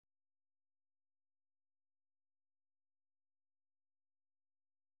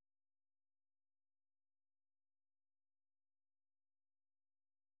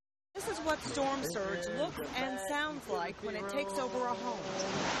is what storm surge looks and sounds like when it takes over a home.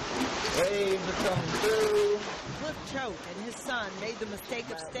 Waves are coming through. Cliff Choate and his son made the mistake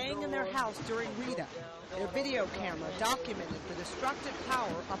of staying in their house during Rita. Their video camera documented the destructive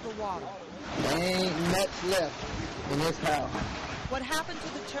power of the water. There ain't much left in this house. What happened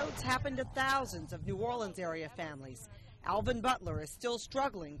to the Choates happened to thousands of New Orleans area families. Alvin Butler is still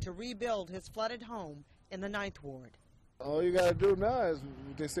struggling to rebuild his flooded home in the 9th Ward. All you got to do now is,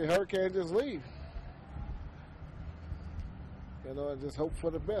 they say hurricane, just leave. You know, and just hope for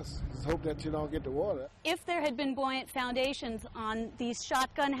the best. Just hope that you don't get the water. If there had been buoyant foundations on these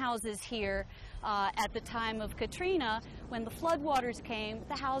shotgun houses here at the time of Katrina, when the floodwaters came,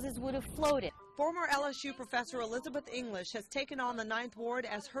 the houses would have floated. Former LSU professor Elizabeth English has taken on the 9th Ward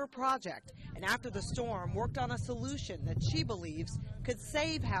as her project, and after the storm worked on a solution that she believes could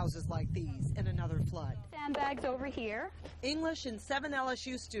save houses like these in another flood. Sandbags over here. English and 7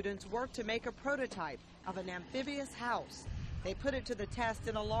 LSU students worked to make a prototype of an amphibious house. They put it to the test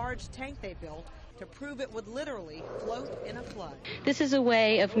in a large tank they built to prove it would literally float in a flood. This is a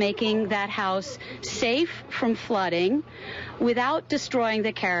way of making that house safe from flooding without destroying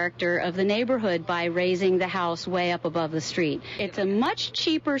the character of the neighborhood by raising the house way up above the street. It's a much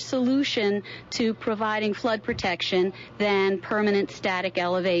cheaper solution to providing flood protection than permanent static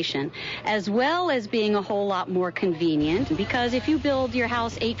elevation, as well as being a whole lot more convenient, because if you build your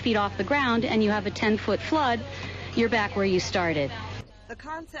house 8 feet off the ground and you have a 10-foot flood, you're back where you started. The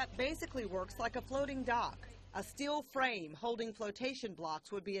concept basically works like a floating dock. A steel frame holding flotation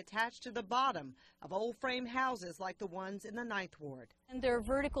blocks would be attached to the bottom of old frame houses like the ones in the 9th Ward. And there are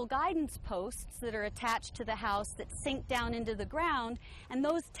vertical guidance posts that are attached to the house that sink down into the ground, and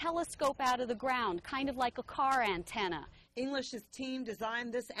those telescope out of the ground, kind of like a car antenna. English's team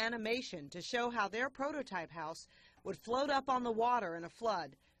designed this animation to show how their prototype house would float up on the water in a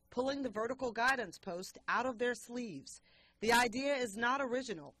flood, pulling the vertical guidance post out of their sleeves. The idea is not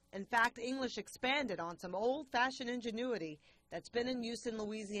original. In fact, English expanded on some old-fashioned ingenuity that's been in use in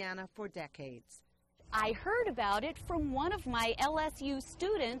Louisiana for decades. I heard about it from one of my LSU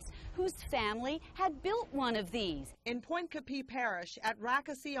students whose family had built one of these. In Point Capee Parish at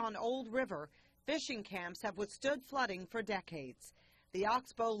Rackasee on Old River, fishing camps have withstood flooding for decades. The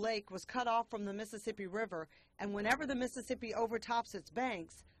Oxbow Lake was cut off from the Mississippi River, and whenever the Mississippi overtops its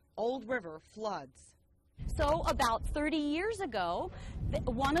banks, Old River floods. So about 30 years ago,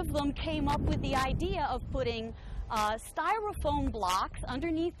 one of them came up with the idea of putting styrofoam blocks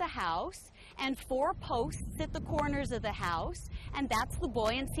underneath the house and 4 posts at the corners of the house, and that's the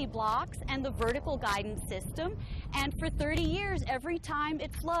buoyancy blocks and the vertical guidance system. And for 30 years, every time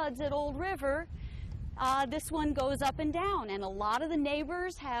it floods at Old River, this one goes up and down, and a lot of the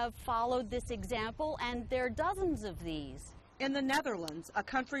neighbors have followed this example, and there are dozens of these. In the Netherlands, a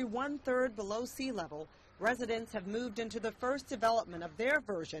country 1/3 below sea level, residents have moved into the first development of their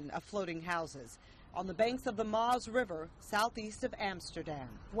version of floating houses on the banks of the Maas River, southeast of Amsterdam.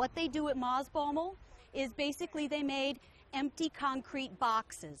 What they do at Maasbommel is basically they made empty concrete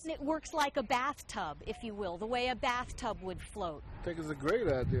boxes. It works like a bathtub, if you will, the way a bathtub would float. I think it's a great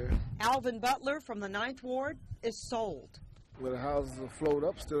idea. Alvin Butler from the 9th Ward is sold. Where the houses will float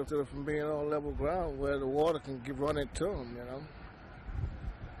up still from being on level ground, where the water can run into them, you know.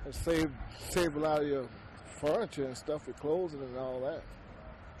 And save a lot of your furniture and stuff, your clothing and all that.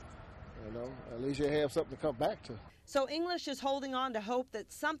 You know, at least you have something to come back to. So English is holding on to hope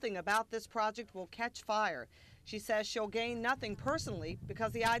that something about this project will catch fire. She says she'll gain nothing personally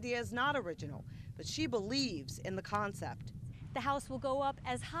because the idea is not original, but she believes in the concept. The house will go up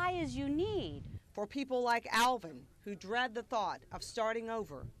as high as you need. For people like Alvin, who dread the thought of starting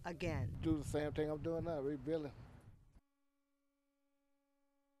over again. Do the same thing I'm doing now, rebuilding.